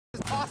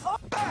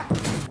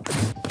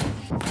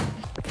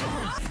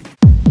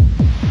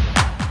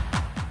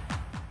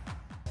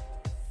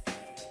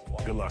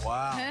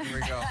luck. Wow, here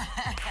we go.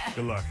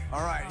 Good luck.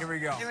 All right, here we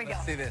go. Here we go.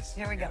 Let's see this.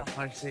 Here we go.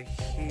 Punch it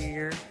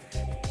here,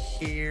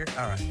 here.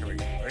 All right, here we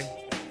go. Ready?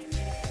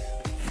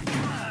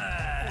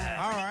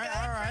 All right,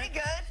 all right. Pretty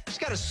good. Just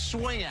got to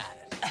swing at it.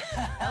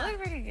 That looked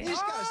pretty good. You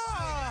just got to swing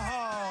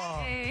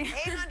at it.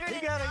 Hey.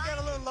 809. You got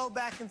a little low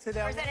back into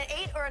that Or is that an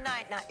 8 or a 9?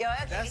 Okay.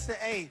 That's the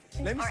 8.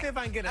 Let me All see if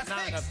I can get a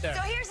 9 up So there.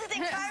 here's the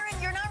thing,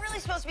 Kyron, you're not really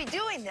supposed to be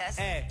doing this.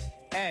 Hey,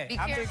 Be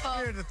I'm big careful.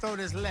 scared to throw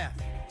this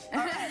left.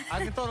 I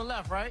can throw the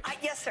left, right?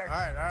 Yes, sir.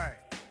 All right.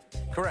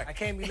 Correct. I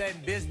can't be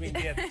letting Bisbee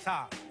be at the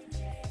top.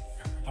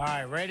 All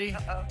right, ready?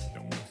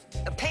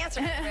 The pants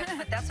are ripped,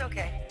 but that's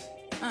okay.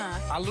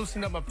 I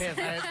loosened up my pants.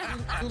 I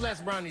had two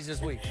less brownies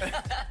this week.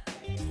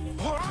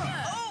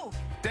 Oh!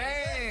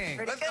 Dang.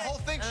 Pretty The good. whole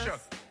thing shook.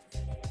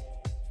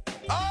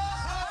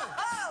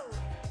 Oh!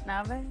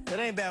 Not bad. It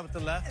ain't bad with the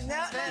left. No.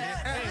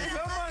 Hey,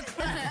 someone.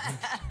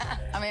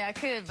 I mean, I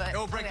could, but.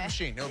 No break okay.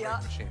 machine. No Yeah.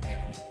 break machine.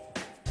 Yeah.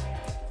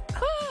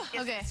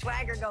 Get Okay. some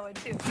swagger going,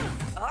 too.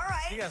 All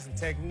right. You got some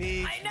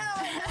technique. I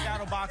know.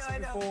 Shadow boxing I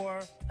know.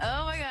 before.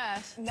 Oh my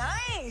gosh.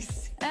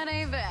 Nice. That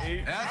ain't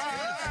bad. That's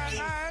good.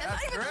 That's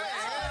not even All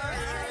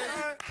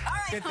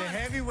right. Get the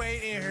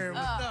heavyweight in here with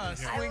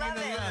us, I swinging love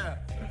the it.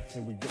 left.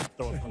 And we get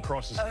throw it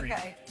across the street.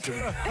 Okay.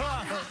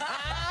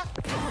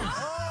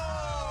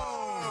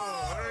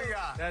 Oh! What do we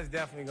got? That's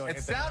definitely going to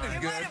It hit that. sounded You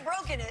good. might have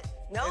broken it.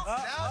 Nope.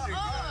 Sounded good.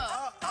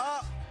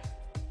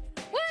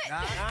 What?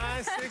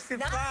 965.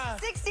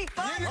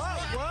 965.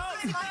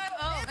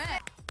 Oh, man.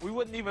 We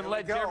wouldn't even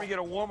let Jeremy get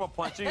a warm-up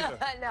punch either.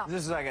 No.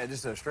 This is like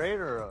just a straight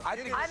or a... I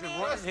think we I should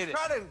mean- run and hit it.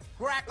 Try to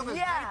rack them as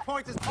Yeah. many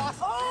points as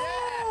possible.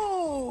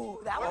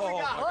 Oh! That was Oh,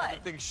 good.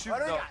 that thing shoots What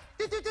do we up. got?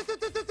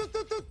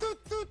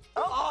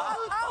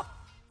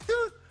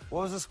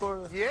 What was the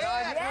score? Yeah.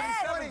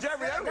 Yes. 27,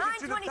 Jeremy, that would get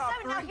you to the top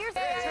 927. Now three. here's the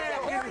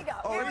Here we go.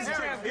 Here we he's go.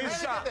 champ.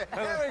 He's shot.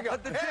 There we go.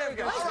 Let the There we champ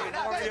go. go. All right,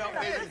 Warm me now, up,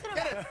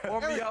 baby.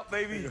 Warm me up,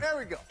 baby. There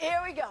we go.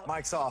 Here we go.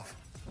 Mike's off.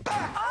 Oh!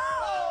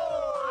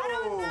 I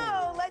don't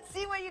know. Let's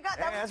see what you got.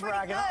 That Hey, was that's pretty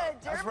racking good.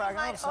 up. That's Jeremy racking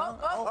might. up, son.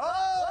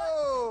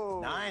 Oh!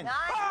 9. 9.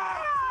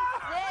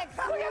 6.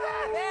 Look at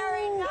that.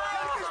 Very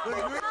nice.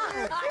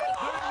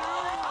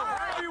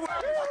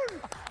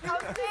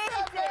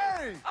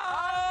 Amazing.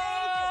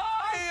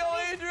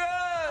 Oh,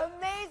 Adrian!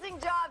 Amazing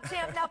job,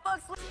 champ. Now,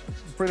 folks,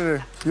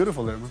 Pretty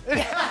beautiful there, man.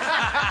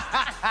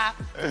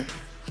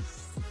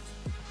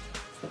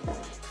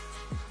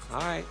 All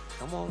right,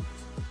 come on.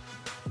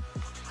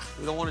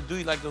 We don't want to do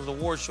you like those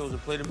award shows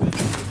and play the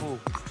music. Move.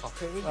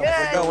 Okay, we good.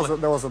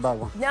 That was a bad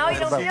one. No, you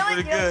don't feel it?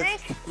 Pretty You don't good.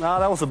 think? No,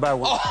 that was a bad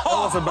one. That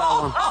was a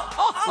bad one.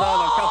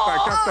 No,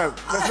 cut that.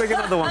 Let's make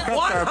another one. Cut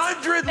that.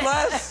 100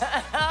 less?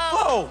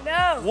 Whoa.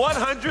 No.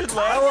 100 That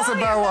less? was a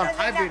bad one.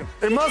 I beat him.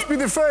 It must be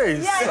the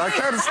face. Yeah, I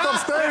can't stop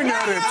staring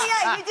at it.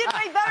 Yeah, you did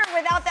way better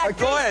without that.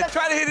 Go face, ahead, but-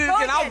 try to hit it Go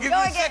again. I'll give you go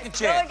a again, second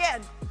chance. Go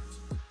again.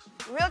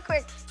 Real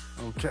quick.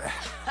 Okay.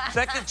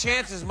 Second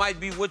chances might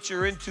be what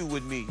you're into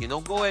with me. You know,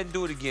 go ahead and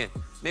do it again.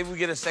 Maybe we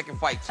get a second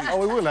fight, too. Oh,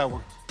 we will have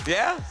one.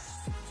 Yeah?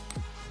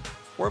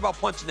 Worry about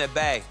punching that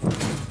bag.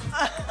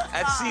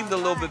 That seemed a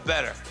little bit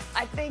better.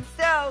 I think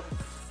so.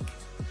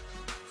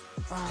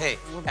 Hey,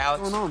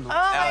 Alex. going on, Oh, man?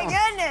 my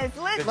goodness.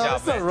 Good Listen.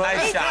 job, man.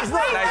 Nice shot.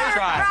 Nice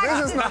try.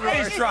 This is not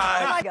Nice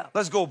right. try.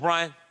 Let's go,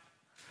 Brian.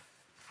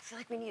 I feel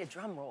like we need a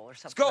drum roll or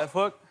something. Let's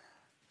go. Left hook.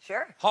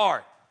 Sure.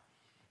 Hard.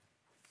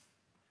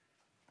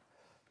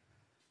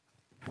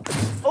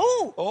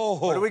 Ooh. Oh.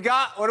 What do we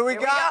got? What do we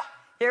Here we got?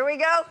 go. Here we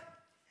go.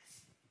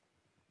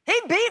 He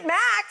beat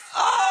Max.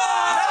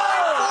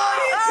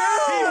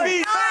 He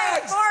beat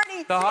Max.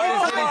 940. The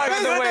hardest Oh, my thing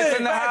in the way it's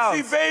in the goodness, house.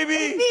 Maxie, baby.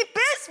 He beat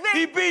Bisping.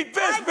 He beat Ty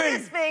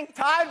Bisping. Bisping.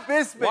 Ty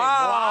Bisping.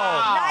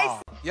 Wow.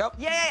 Nice. Yep.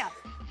 Yeah.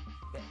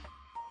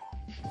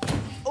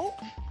 Oh.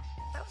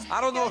 I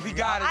don't know if he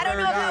got it. I don't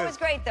know very if that good. was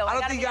great, though. I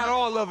don't gotta think he be got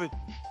honest. all of it.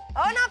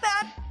 Oh, not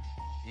bad.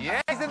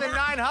 Yeah, he's in the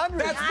 900.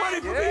 That's money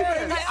for me,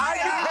 baby. Nice. I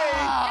get paid.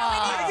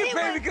 I we get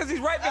need paid to because he's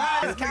right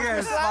behind us. Nigga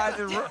has slides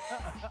and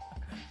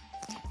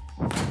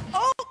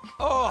Oh,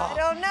 I Oh,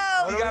 don't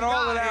know. he got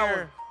all of that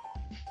here?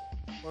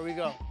 one. Where we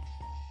go?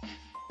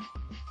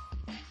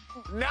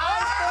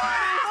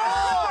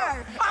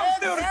 944. I'm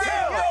still the Very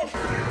kill.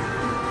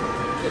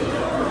 good.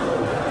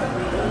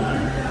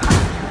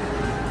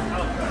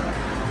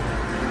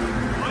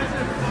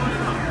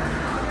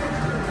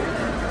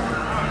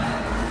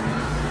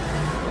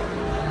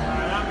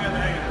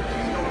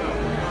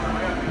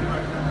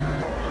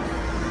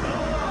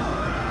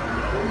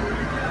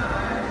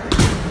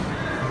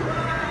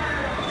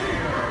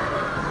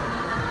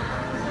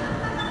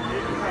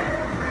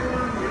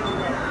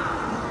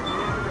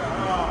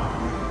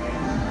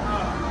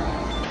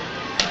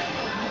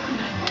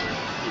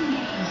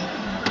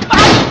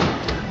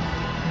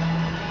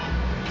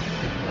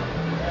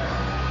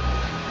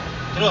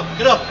 Get up,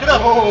 get up, get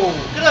up! Oh.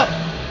 Get up!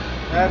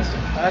 That's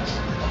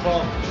a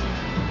ball.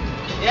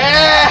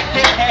 Yes!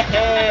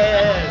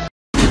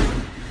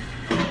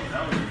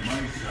 That was a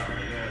money shot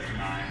right there. That's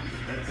 9.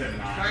 That's a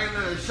 9. Try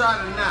another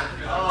shot or not.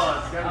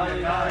 Oh, it's got to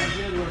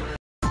be a 9.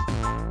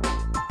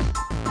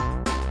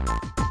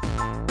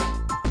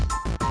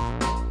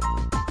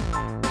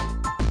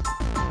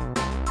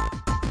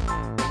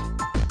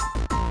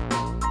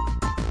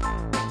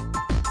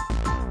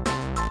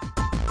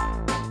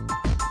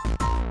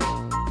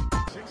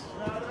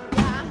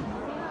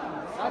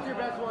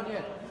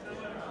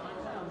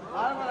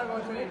 I'm gonna go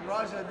to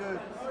Russia, dude.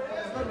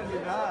 It's not gonna be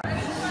bad.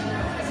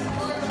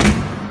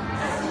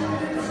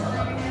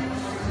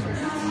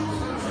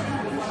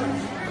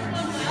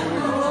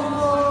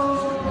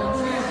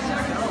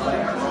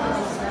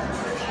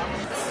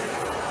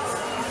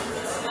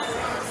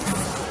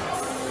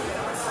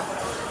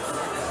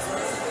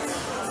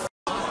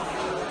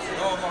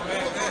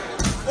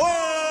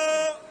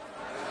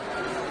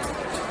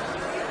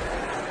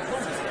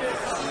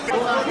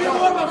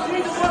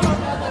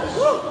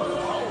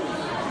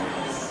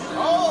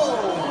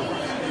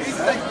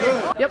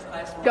 Yep,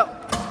 go.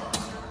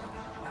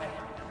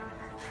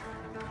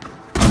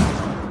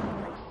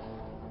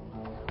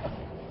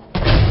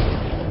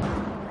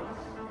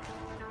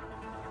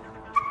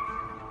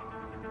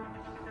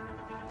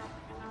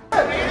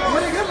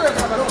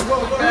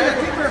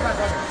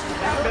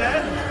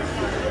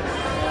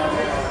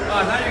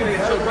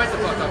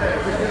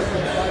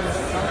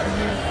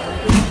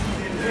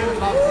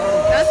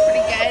 That's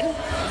pretty good.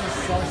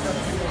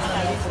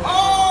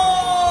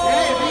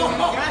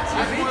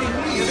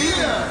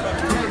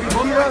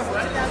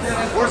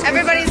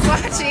 Everybody's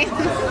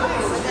watching.